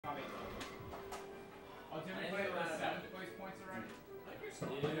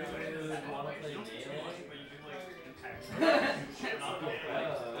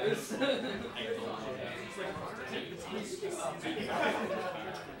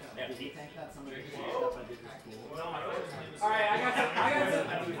Alright, I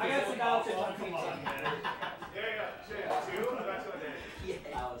got some outfits on pizza.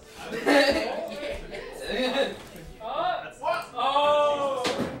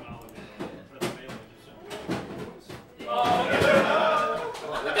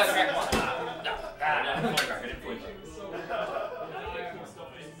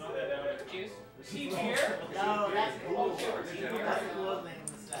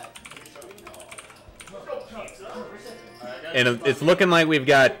 And it's looking like we've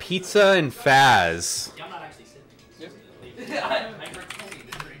got pizza and Fazz.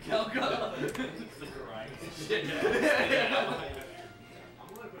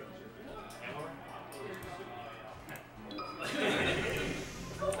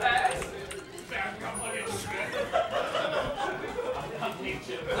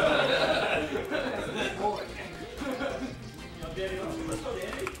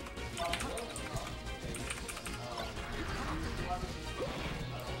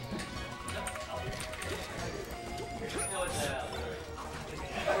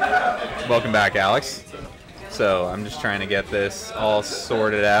 Welcome back, Alex. So I'm just trying to get this all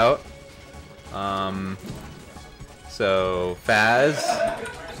sorted out. So Fazz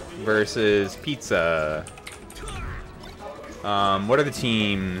versus Pizza. What are the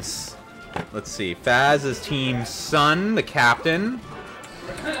teams? Let's see. Fazz is Team Sun, the captain.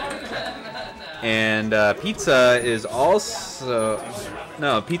 And Pizza is also...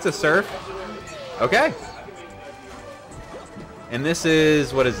 No, Pizza Surf. Okay. And this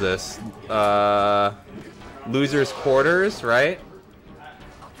is... What is this? Loser's Quarters, right?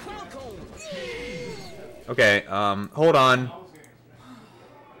 Okay, hold on.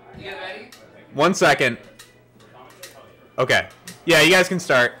 You get ready? 1 second. Okay. Yeah, you guys can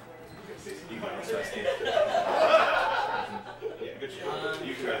start.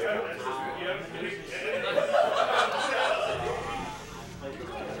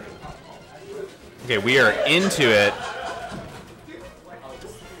 Okay, we are into it.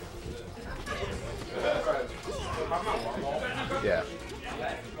 Yeah.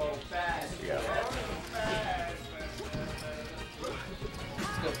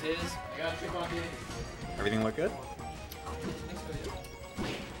 Everything look good?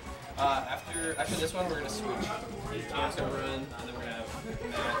 After this one, we're gonna switch. Cam's gonna run, and then we're gonna have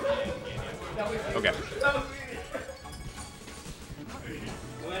Matt. Okay.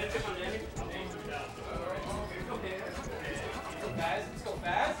 Let's go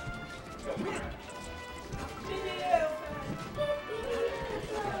fast.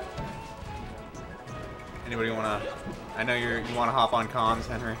 Anybody wanna? I know you wanna hop on comms,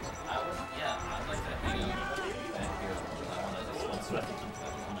 Henry. Yeah, I'd like to hang out back here because I want to just sweat. I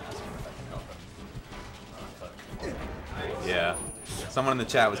want to ask him if I can help him cook. Yeah. Someone in the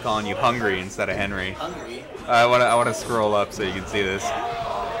chat was calling you hungry instead of Henry. Hungry? I wanna scroll up so you can see this.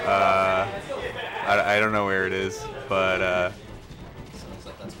 I don't know where it is, but Sounds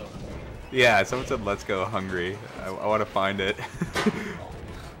like let's go hungry. yeah, someone said let's go hungry. I want to find it.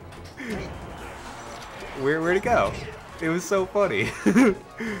 Where'd it go? It was so funny. Was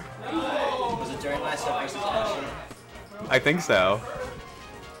it during myself versus Ashley? I think so.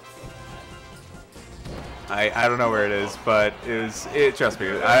 I don't know where it is, but trust me,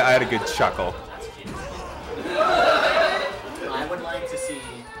 I had a good chuckle. I would like to see.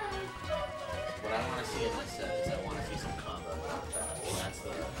 What I want to see in this set is I want to see some combos. That's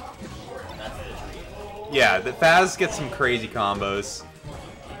the dream. Yeah, the Fazz gets some crazy combos.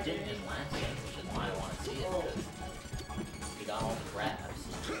 He didn't in last set, which is why I want to see it. Because he got all the grabs,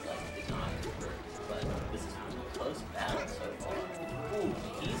 like did not convert. But this is a close battle so far. Ooh,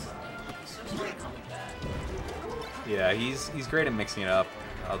 he's so sort of coming back. Yeah, he's great at mixing it up.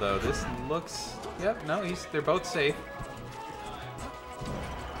 Although this looks, yep, no, they're both safe.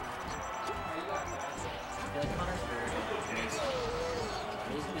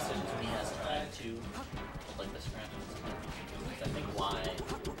 Amazing decisions when he has time to, like the scrambles. I think why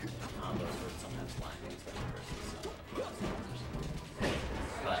combos are sometimes lacking, especially versus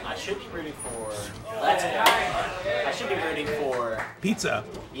but I should be rooting for. I should be rooting for Pizza.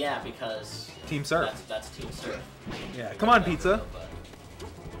 Yeah, because Team Surf. That's Team Surf. Yeah, come on, Pizza.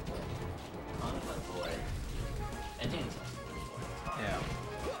 Yeah.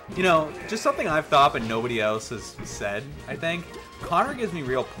 You know, just something I've thought but nobody else has said, I think. Connor gives me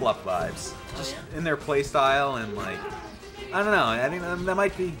real Plup vibes. Just in their playstyle and like, I don't know, I think that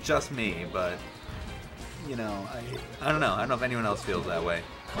might be just me, but you know, I don't know. I don't know if anyone else feels that way.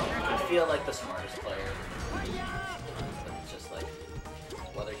 I feel like the smartest player. But it's just like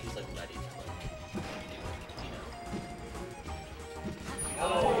whether he's like ready to like, you know.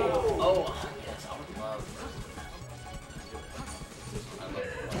 Oh, yes, I would love.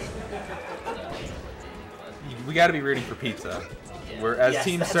 We got to be rooting for pizza. Yeah. We're as yes,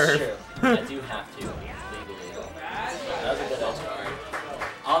 Team that's Surf. True. I do have to legally. That was a good edge guard.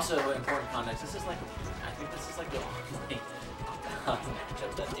 Also, important context. This is like, I think this is like the only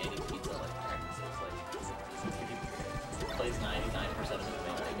matchup that dating pizza like practices. Like, he plays 99% of the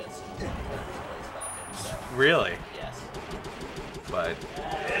things they get. So Really? yes. But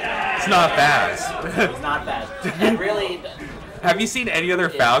it's not Fazz. It's not bad. And really. Have you seen any other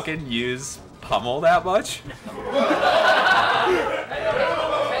Falcon use pummel that much?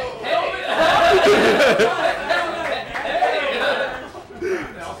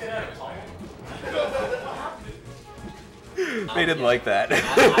 They didn't like that.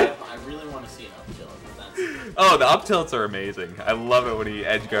 I really want to see an up tilt. Oh, the up tilts are amazing. I love it when he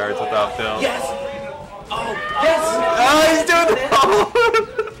edge guards with up tilt. Yes! Oh, yes! Oh, he's doing the pummel!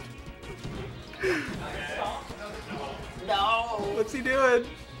 No! What's he doing?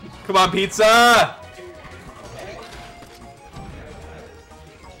 Come on, pizza!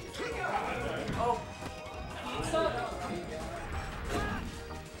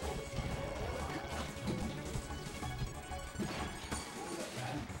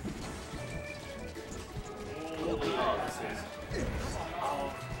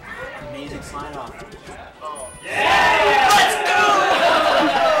 Amazing sign off. Oh. Yeah! Let's go!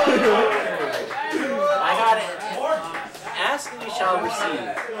 I got it. Ask and we shall receive.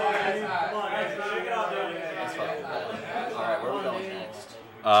 That's fine. Alright, where are we going next?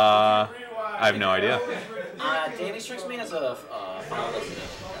 I have no idea. Danny strikes me as a final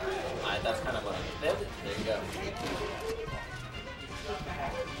destination guy. That's kind of what I'm... There you go.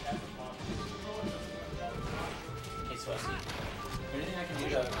 Hey, Swessy. Anything I can do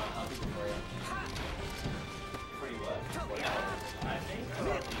to help you for you? Pretty what? I think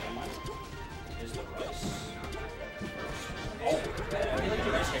is the rice. Oh! I like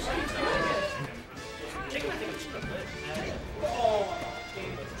the rice cake. Chicken, I think it's pretty good.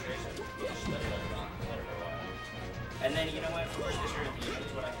 And then, you know what? For this year,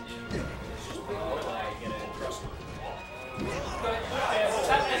 here's what I can do. It's just get a crust.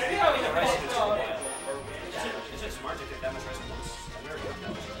 Is it smart to cook that much rice at once? I've never cooked that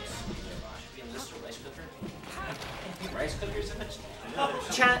much rice. Should be a list of rice cooker. Rice cookers in it?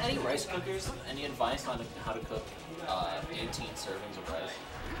 Chat, any rice cookers? Any advice on how to cook 18 servings of rice?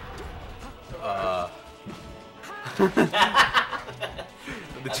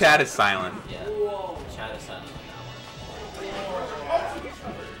 The chat is silent. Yeah, chat is silent on that one.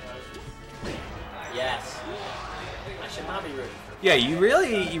 Yes. I should not be rooting for. Yeah, you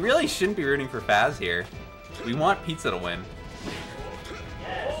really shouldn't be rooting for Fazz here. We want pizza to win.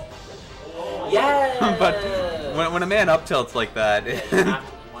 Yeah. But when a man up tilts like that.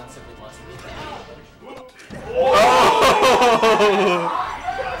 Oh!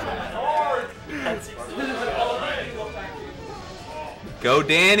 Go,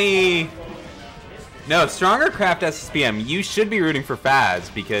 Danny! No, Stronger Craft SSBM, you should be rooting for Fazz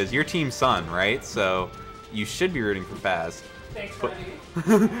because you're Team Sun, right? So you should be rooting for Fazz. Thanks, But Team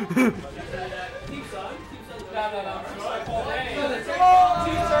Sun? Team Sun? No.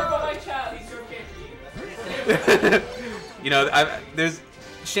 Team Surf on my chat. Team Surf can't read. You know, there's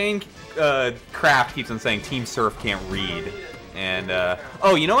Shane Kraft keeps on saying Team Surf can't read. And,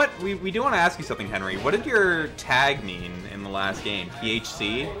 oh, you know what? We do want to ask you something, Henry. What did your tag mean in the last game?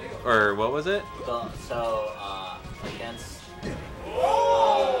 PHC? Or what was it? So against...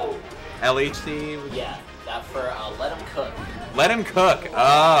 LHC? Yeah, that for let him cook. Let him cook.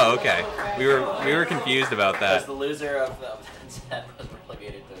 Oh, okay. We were confused about that. Because the loser of that set was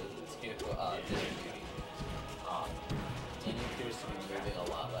relegated to dinner duty. Danny appears to be moving a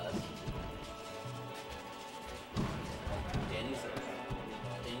lot less. Danny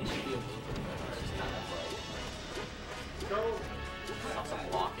should be a blooper, but it's kind of like some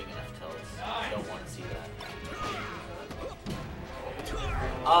blocking enough tilts. I don't want to see that.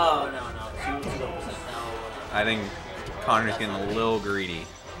 Oh no, 2%. No. I think Connor's getting a little greedy.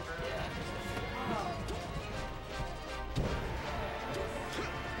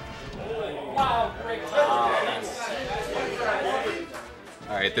 Wow, great.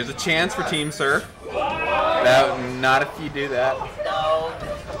 Alright, there's a chance for Team Surf. Not if you do that. No.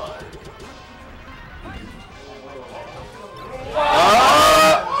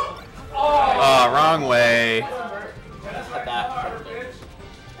 Oh, wrong way.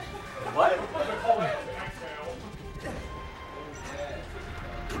 What?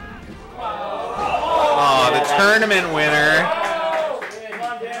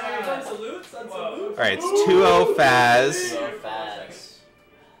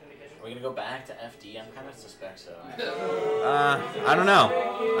 we gonna go back to FD? I'm kind of suspect so. I don't know.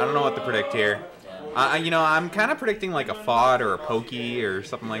 I don't know what to predict here. Yeah. You know, I'm kind of predicting like a FOD or a Pokey or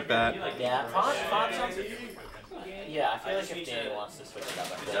something like that. Yeah, Fazz sounds. Yeah, I feel like if Danny wants to switch it up,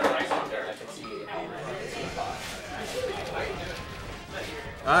 I could see Fazz.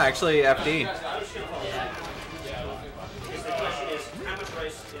 Actually, FD. Yeah.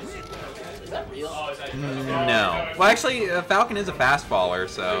 Is that real? No. Well, actually, Falcon is a fast faller,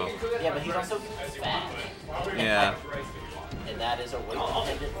 so. Yeah, but he's also fat. Yeah. And that is a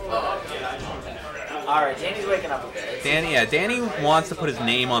weight-dependent. Alright, Danny's waking up a bit. Danny wants to put his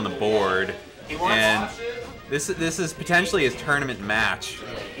name on the board, He wants, and this is potentially his tournament match.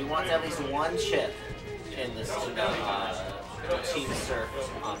 he wants at least one chip in this team surf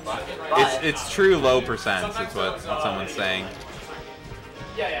on bucket. But It's true low percents. Is what someone's saying.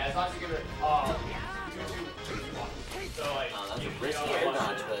 Yeah, as long as you give it, that's a risky air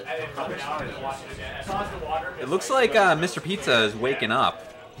dodge, but It looks like Mr. Pizza is waking up.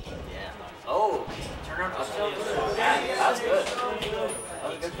 yeah. Oh, turn around up tilt. That was good. That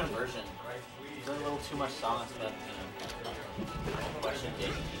was a good conversion. There's a little too much sauce, but question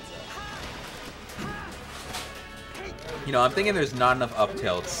Danny pizza. You know, I'm thinking there's not enough up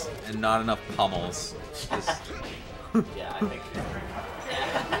tilts and not enough pummels. Just- Yeah, I think.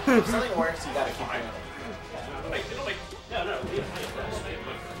 Yeah. If something works, you gotta keep doing it.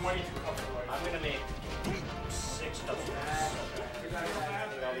 I'm gonna make 6 doubles.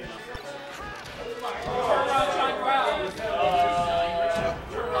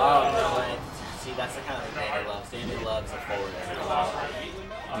 Oh, no way. See, that's the kind of thing Danny loves. Danny loves a forward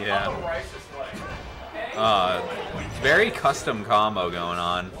air. yeah. Very custom combo going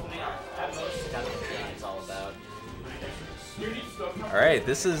on. That's kind of what Danny's all about. All right,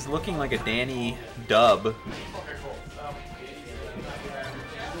 this is looking like a Danny dub. We're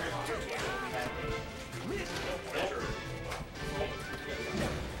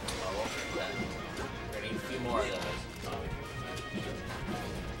gonna need a few more of those.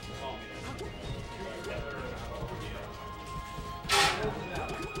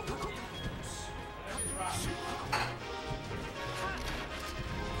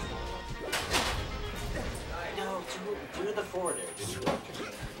 No, do the forward air.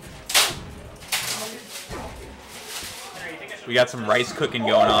 We got some rice cooking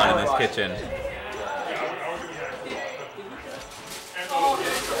going on in this kitchen.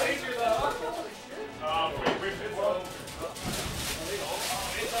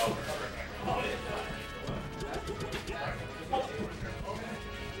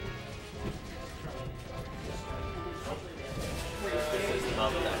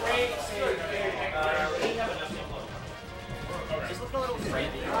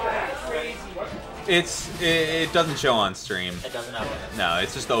 It doesn't show on stream. It doesn't have one. No,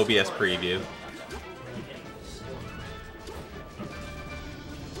 it's just the OBS preview.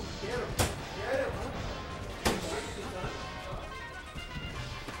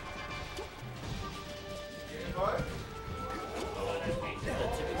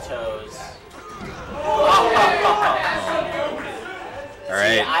 All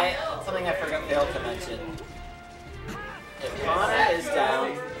right. Something I failed to mention. If Connor is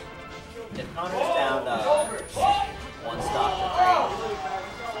down, one stock to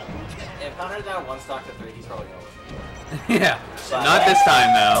 3. If Connor's down 1 stock to 3, he's probably going to win. Yeah. Not this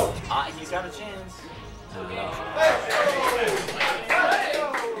time though. He's got a chance. All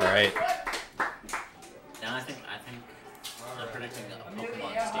right. Now I think I'm predicting a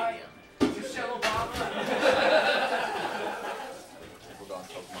Pokemon Stadium. We're going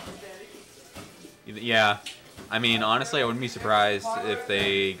Pokemon. Yeah. I mean, honestly, I wouldn't be surprised if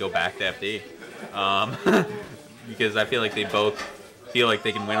they go back to FD. Because I feel like they both feel like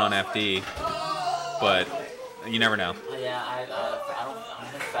they can win on FD. But you never know. Yeah, I don't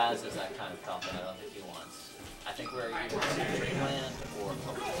think Fazz is that kind of confident. I don't think he wants. I think we're either Dreamland or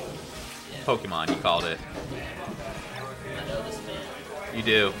Pokemon. Yeah. Pokemon, you called it. I know this man. You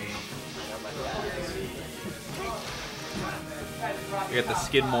do. I know my Fazz. We got the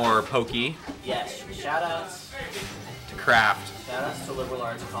Skidmore Pokey Yes, shoutouts. to Craft. Shoutouts to liberal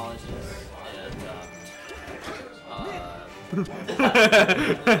arts colleges and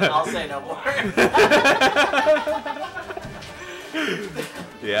I'll say no more.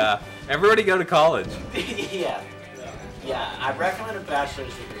 Yeah. Everybody go to college. Yeah. Yeah, I recommend a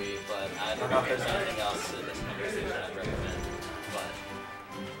bachelor's degree, but I don't know if there's anything else in this conversation I'd recommend. But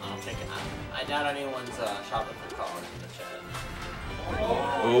I doubt anyone's shopping for college in the chat.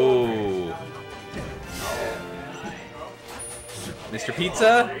 Ooh. Mr.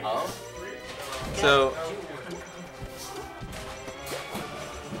 Pizza? Oh? So,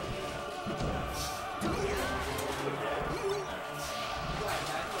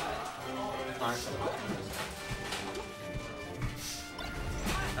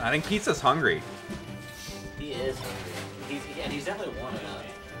 I think Pizza's hungry. He is hungry. He's definitely warming up.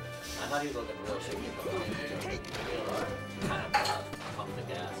 I thought he was looking real shaky a couple minutes ago. Real kind of pump the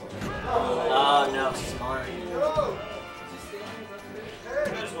gas. Oh no, smart.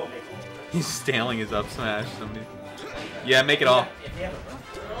 He's stealing his up smash. Somebody. Yeah, make it all.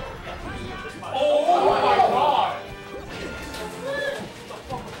 Oh my god!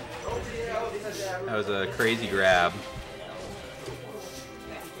 That was a crazy grab.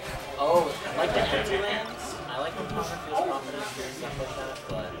 Oh, I like the empty lands. I like when Connor feels confident doing stuff like that,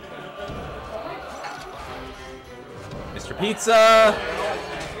 but... Mr. Pizza!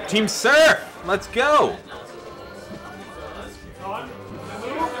 Team Surf! Let's go!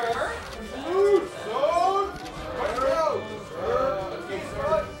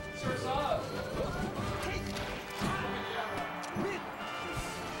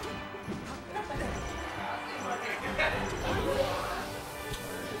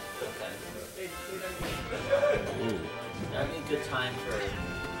 That'd be a good time for...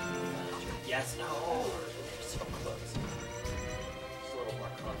 yes, no! So close. Just a little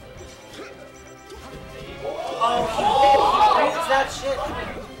more confidence. Oh, he reads that shit!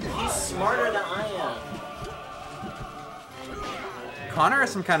 He's smarter than I am. Connor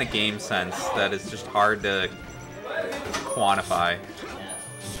has some kind of game sense that is just hard to quantify.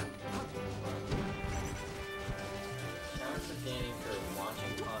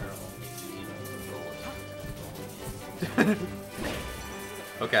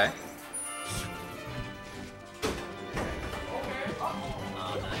 Okay. Oh,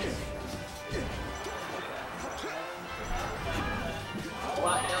 nice.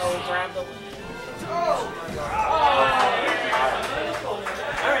 What? No, grab the win.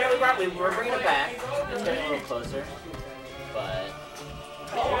 Alright, we're bringing it back. It's getting a little closer. But...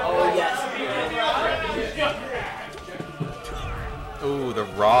 oh, yes. Ooh, the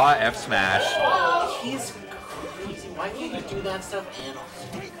raw F smash. He's crazy. Why can't you do that stuff and also?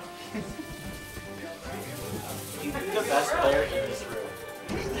 He's the best player in this room.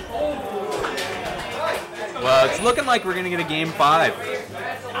 Well, it's looking like we're gonna get a game 5. Do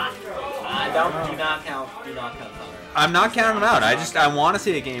not count Connor. I'm not counting them out. I want to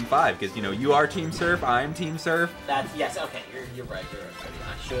see a game 5 because you know you are Team Surf, I'm Team Surf. That's yes. Okay, you're right. You're right.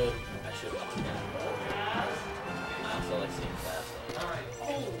 I should. I also like seeing Fazz.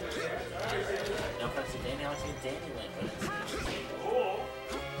 No offense to Danny, I like seeing Danny win, but it's...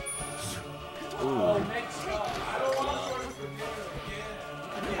 Ooh. No.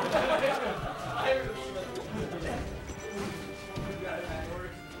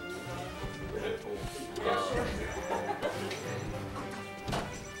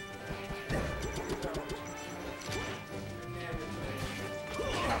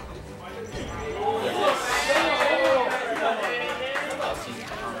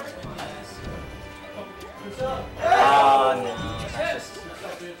 That's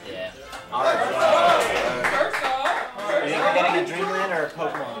just... yeah. Alright. You think we're getting a Dreamland or a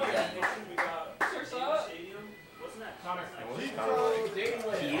Pokemon again?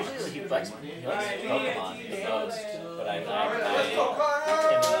 He usually likes Pokemon the most, but I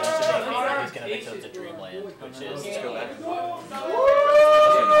he's gonna make it to Dreamland, which is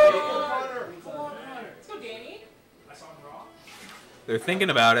They're thinking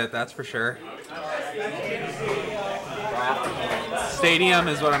about it, that's for sure. Stadium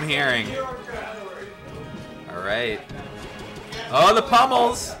is what I'm hearing. Alright. Oh, the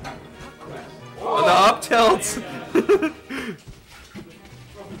pummels! Oh, the up tilts!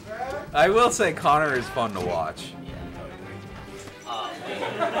 I will say Connor is fun to watch.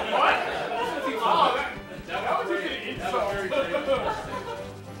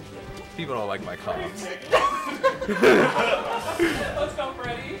 People don't like my comments. Let's go,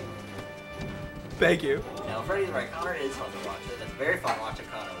 Freddy. Thank you. No, Freddy's right. Connor is fun to watch. It's very fun watching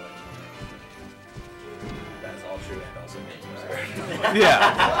Connor win. That's all true and also Team Surf.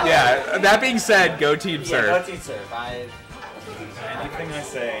 Yeah. That being said, go Team Surf. Yeah, go Team Surf. Anything I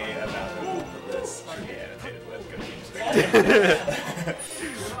say about this should be annotated with go Team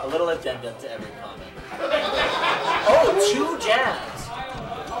Surf. A little addendum to every comment. Oh, 2 jabs.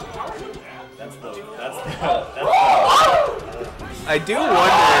 I do wonder.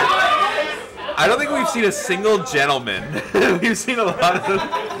 I don't think we've seen a single gentleman. We've seen a lot of.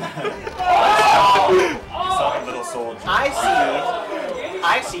 Saw a little soldier.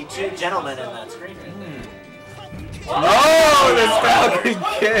 I see 2 gentlemen in that screen right there. Oh, this Falcon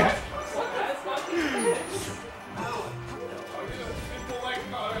kick!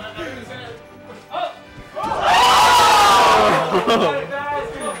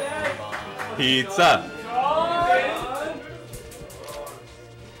 Pizza.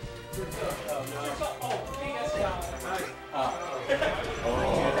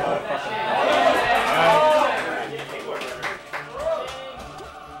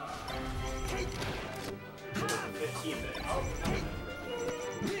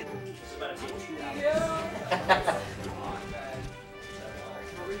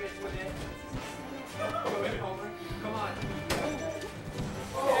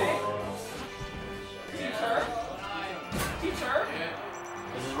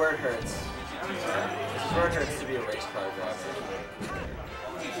 This is where it hurts. This is where it hurts to be a race car driver.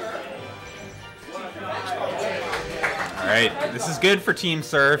 All right, this is good for Team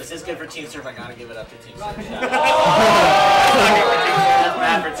Surf. This is good for Team Surf. I gotta give it up to Team Surf. That's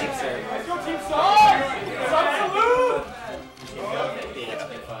bad for Team Surf. Let's go Team Surf! Salute!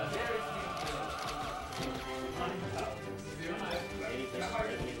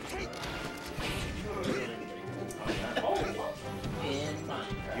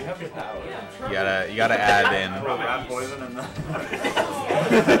 You have the power. You gotta add in. Rat poison in the.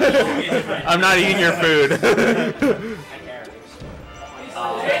 I'm not eating your food.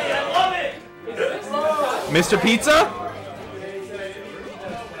 Mr. Pizza?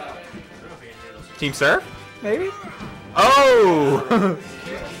 Team Surf? Maybe? Oh!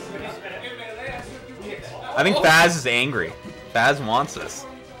 I think Fazz is angry. Fazz wants this.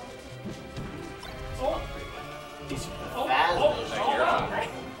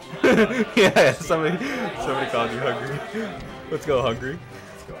 Yeah, somebody called you hungry. Let's go hungry.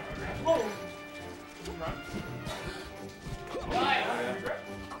 All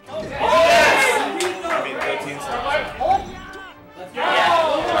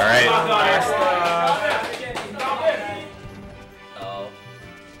right.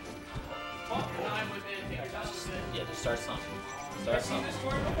 Yeah, just start something. Start something.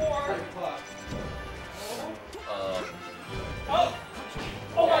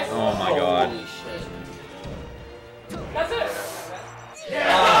 Oh my God. Holy shit. That's it!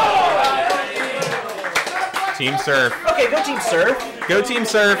 Team Surf. Okay, go Team Surf. Go Team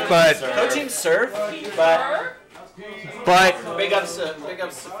Surf, but Go Team Surf, but big ups to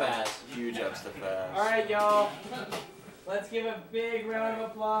Fazz. Huge ups to Fazz. Alright, y'all. Let's give a big round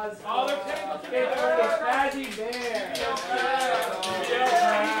of applause. Oh, they're paying Fazzy Bear.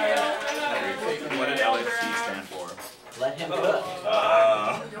 What did LHC stand for? Let him cook.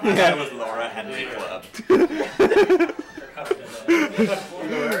 That was Laura Henry Club.